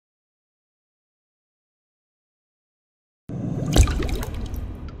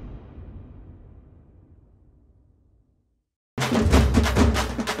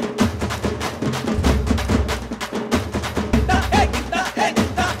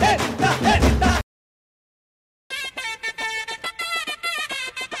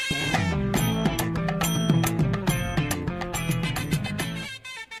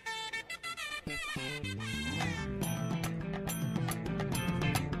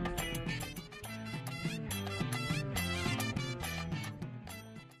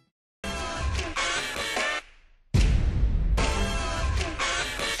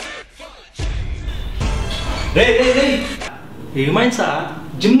రే రే రే ఏమైంది సార్?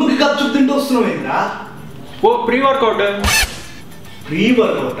 జిమ్కి గప్చుప్ తింటూ వస్తున్నావు ఏంద్రా? ఓ ప్రీ వర్కౌట్. ప్రీ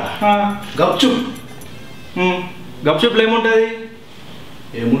వర్కౌటా? గప్చుప్. గప్చుప్లో ఏముంటుంది?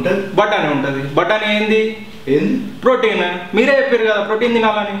 ఏముంటుంది? బఠానీ ఉంటుంది. బఠానీ ఏంది? ప్రోటీన్. మీరే చెప్పారు కదా ప్రోటీన్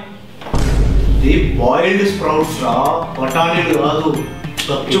తినాలని. ఇది బాయిల్డ్ స్ప్రౌట్స్ రా, బఠానీలు కాదు,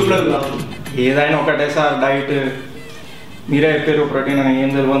 గప్చుప్లకు కాదు. ఏదైనా ఒకటే సార్ డైట్. మీరే చెప్పారు ప్రోటీన్ అని, ఏం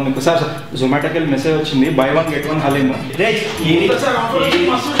తెలియదు మీకు. సార్ జొమాటోకి వెళ్ళి మెసేజ్ వచ్చింది, by 1 get 1 haleem. Sir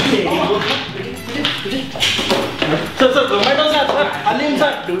Zomato sir haleem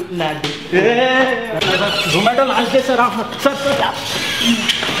sir Zomato last day sir offer. Sir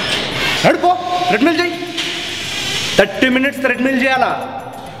నడుపో, treadmill చేయి. 30 minutes థ్రెడ్మిల్ చేయాలా,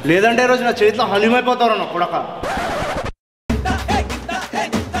 లేదంటే రోజు నా చేతిలో హలీమ్ అయిపోతారు నా కొడక.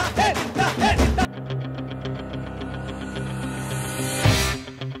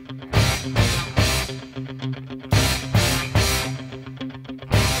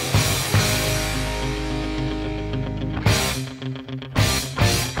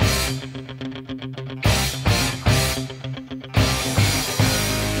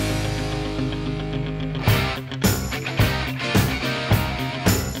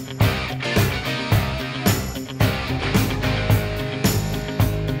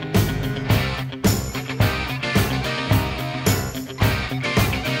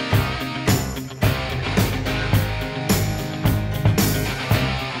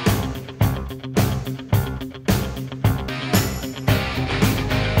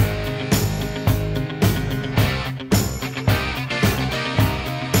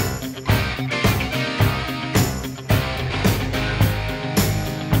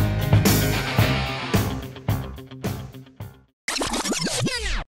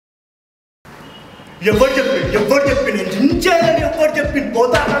 ఎవరు చెప్పి నేను జిమ్ చేయాలని ఎవరు చెప్పి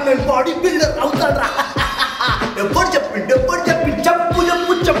పోతాడా, నేను బాడీ బిల్డర్ అవుతాడా? ఎవరు చెప్పి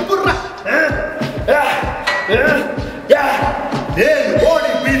చెప్పు చెప్పుర్రా. నేను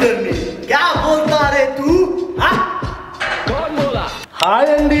బాడీ బిల్డర్ని. క్యా బోల్తా రే తూ? హాయ్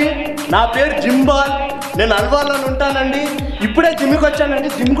అండి, నా పేరు జింబాల్. నేను అల్వార్లో ఉంటానండి. ఇప్పుడే జిమ్కి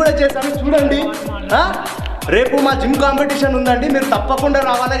వచ్చానండి, జిమ్ కూడా చేశాను చూడండి. రేపు మా జిమ్ కాంపిటీషన్ ఉందండి, మీరు తప్పకుండా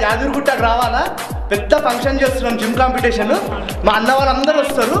రావాలా, యాదగిరిగుట్టకు రావాలా. పెద్ద ఫంక్షన్ చేస్తున్నాం, జిమ్ కాంపిటీషన్. మా అన్న వాళ్ళందరూ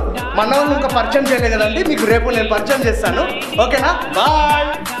వస్తారు. మా అన్న వాళ్ళు ఇంకా పరిచయం చేయలేదు కదండి, మీకు రేపు నేను పరిచయం చేస్తాను. ఓకేనా? బాయ్.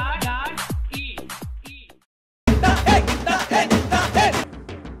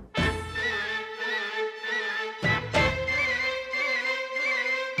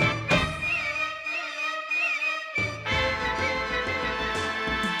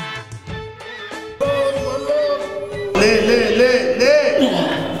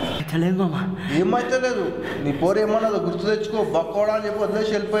 ఏమైతే లేదు, నీ పోరు ఏమన్నదో గుర్తు తెచ్చుకో. బక్కోడా అని చెప్పి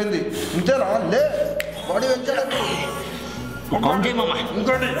వదిలేసి వెళ్ళిపోయింది. ఇంతేనా? లే, బాడీ పెంచలేదు. ఇంకోటి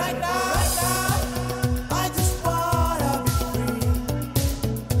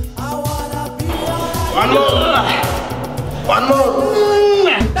వన్ మోర్.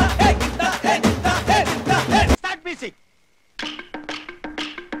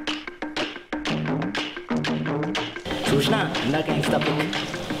 చూసినా ఇందాక ఇన్స్టా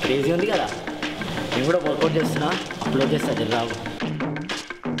క్రేజీ ఉంది కదా, నేను కూడా వర్కౌట్ చేస్తున్నా, అప్లోడ్ చేస్తా జర్రావు.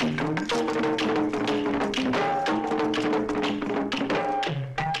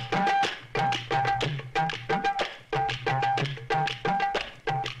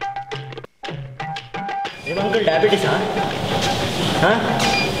 ఏమంకుల్ డయాబెటీసా?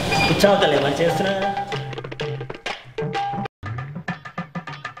 కూర్చోవతలే మరి చేస్తున్నా కదా.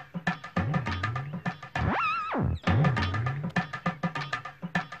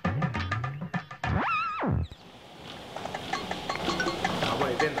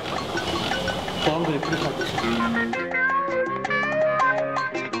 ఎప్పుడు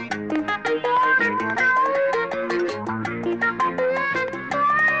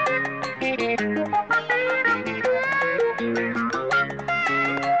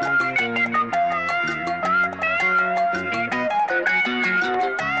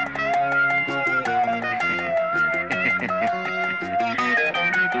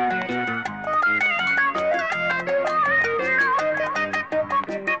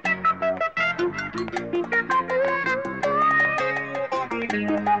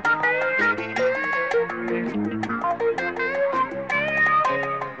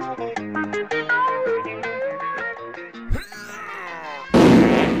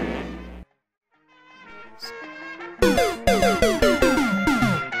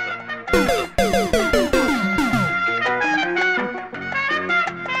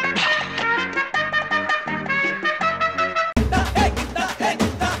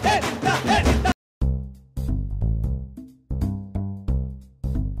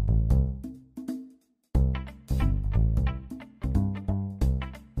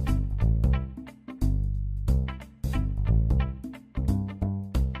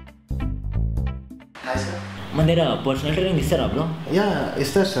మన దగ్గర పర్సనల్ ట్రైనింగ్ ఇస్తారా బ్రో? యా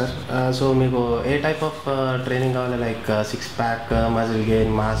ఇస్తారు సార్. సో మీకు ఏ టైప్ ఆఫ్ ట్రైనింగ్ కావాలి? Like 6 pack, muscle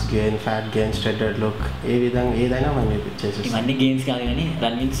gain, mass gain, fat gain, స్ట్రెడెడ్ look, ఏ విధంగా ఏదైనా మనం మీకు చేసేస్తాం. ఇవన్నీ గేమ్స్ కాదు కానీ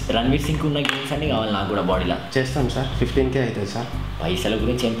రణ్వీర్ సింగ్ ఉన్న గేమ్స్ అన్నీ కావాలి నాకు కూడా బాడీలో. చేస్తాం సార్. 15K అవుతుంది సార్. పైసల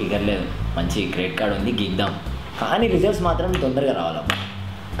గురించి ఏం ఫిగర్ మంచి క్రెడిట్ కార్డ్ ఉంది, గీద్దాం. కానీ రిజల్ట్స్ మాత్రం తొందరగా రావాలబ్బా.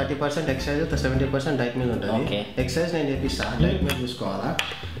 30% ఎక్సర్సైజ్, 70% డైట్ మీద ఉంటుంది. ఎక్సర్సైజ్ నేను చేపిస్తాను, డైట్ మీద చూసుకోవాలా.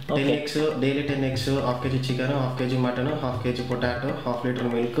 10 eggs daily, 10 eggs, ½ kg chicken, ½ kg mutton, ½ kg potato, ½ litre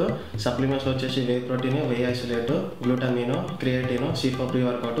milk. Supplements వచ్చేసి వే ప్రోటీన్, వే isolate, glutamine, creatine, C4 pre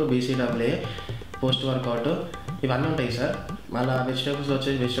workout, BCAA, post workout ఇవన్నీ ఉంటాయి సార్. మళ్ళీ వెజిటేబుల్స్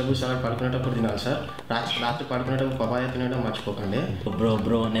వచ్చేసి వెజిటేబుల్స్ అలా పడుకునేటప్పుడు తినాలి సార్. రాత్రి పడుకునేటప్పుడు పపాయ తినడం మర్చిపోకండి.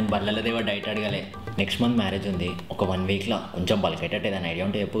 బ్రో నేను బల్లలదేవా డైట్ అడగాలి. నెక్స్ట్ మంత్ మ్యారేజ్ ఉంది. ఒక 1 weekలో కొంచెం బల్క్ అయ్యేటట్టు ఏదైనా ఐడియా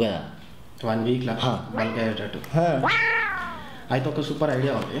ఉంటే చెప్పు కదా. 1 weekలో బల్క్ అయ్యేటట్టు అయితే ఒక సూపర్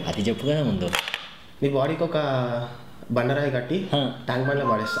ఐడియా ఉంది. అది చెప్పు కదా ముందు. నీ బాడీకి ఒక బండరాయి కట్టి ట్యాంక్ బండ్లో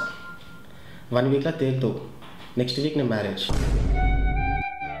పడేస్తా. 1 weekలో తేలుతావు. నెక్స్ట్ వీక్ నేను మ్యారేజ్.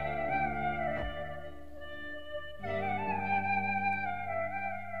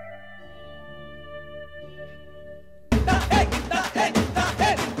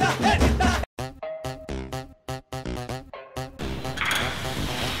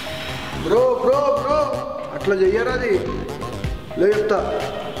 బ్రో బ్రో బ్రో అట్లా చెయ్యరా, అది లే చెప్తా.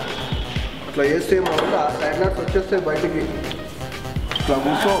 అట్లా చేస్తే ఏమన్నా సైడ్ లాట్స్ వచ్చేస్తాయి బయటికి. ఇట్లా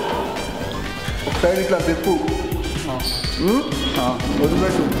కూర్చో, ఒక సైడ్ ఇట్లా తిప్పు,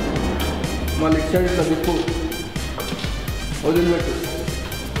 వదిలిపెట్టు. మళ్ళీ ఇటు సైడ్ ఇట్లా తిప్పు, వదిలిపెట్టు.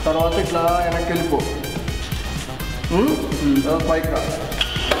 తర్వాత ఇట్లా వెనక్కి వెళ్ళిపో, పైకి రా.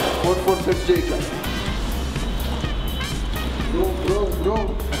 4 సెట్స్ చేయి ఇట్లా. బ్రో బ్రో బ్రో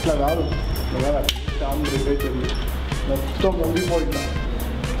అట్లా కాదు, చాలా బ్రేక్ అవుతుంది. మొత్తం వంగిపోయిందా?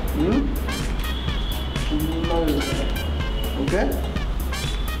 ఓకే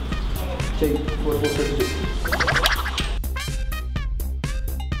చెయ్యి. 4 సెట్స్ చెయ్యి.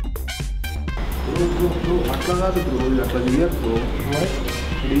 బ్రో బ్రో బ్రో అట్లా కాదు బ్రో, ఇది అట్లా చేయదు బ్రో.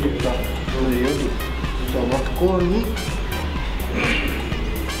 ఇది చెప్తా, చేయదు. ఇట్లా పట్టుకొని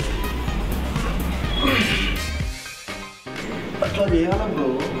అట్లా చేయాలా బ్రో.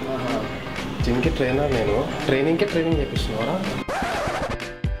 జిమ్కి ట్రైనర్ నేను. ట్రైనింగ్కే ట్రైనింగ్ చేపిస్తున్నారా?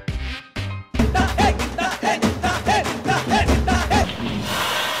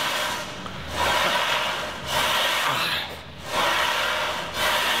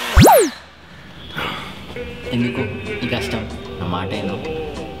 ఎందుకు ఈ కష్టం? నా మాట ఏందో,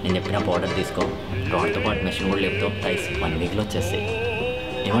 నేను చెప్పిన పౌడర్ తీసుకో. రాడ్తో పాటు మెషిన్ కూడా లేపుతావు. ప్రైస్ 1 weekలో వచ్చేస్తాయి.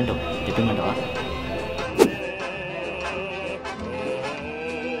 ఏమంటావు? చెప్పమంటావా?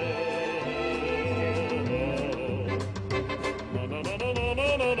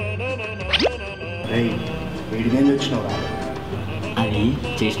 వీడి నుంచి వచ్చినావురా? అది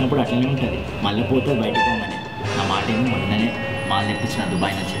చేసినప్పుడు అట్లనే ఉంటుంది, మళ్ళీ పోతే బయటకు పోమని. నా మాట ఏమో మొన్ననే మాల్ తెప్పించిన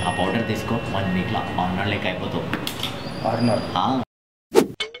దుబాయ్ నుంచి. ఆ పౌడర్ తీసుకో, 1 weekలో ఆర్నర్ లెక్క అయిపోతావు.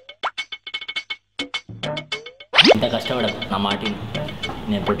 ఇంత కష్టపడదు, నా మాట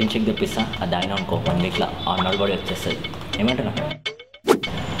నేను ప్రోటీన్ షేక్ తెప్పిస్తా. అది ఆయన అనుకో, 1 weekలో ఆర్నర్ బాడీ వచ్చేస్తుంది. ఏమంటున్నా?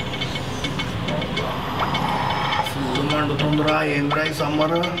 మండుతుందిరా. ఏంద్రా ఈ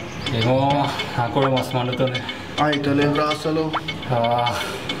సమ్మర్? ఏమో నాకు కూడా మస్తు మండుతుంది. అయితే లేదురా అసలు.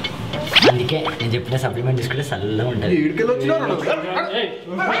 అందుకే నేను చెప్పిన సప్లిమెంట్ తీసుకుంటే చల్లగా ఉంటుంది.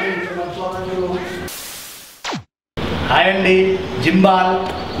 హాయ్ అండి, జింబాల్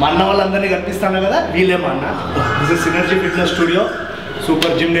మా అన్న వాళ్ళందరినీ కనిపిస్తాను కదా, వీళ్ళే మా అన్న. This is synergy fitness studio.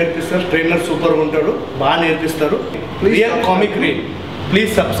 Super gym నేర్పిస్తారు, ట్రైనర్ సూపర్గా ఉంటాడు, బాగా నేర్పిస్తారు. Real comic reel.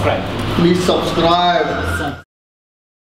 Please subscribe.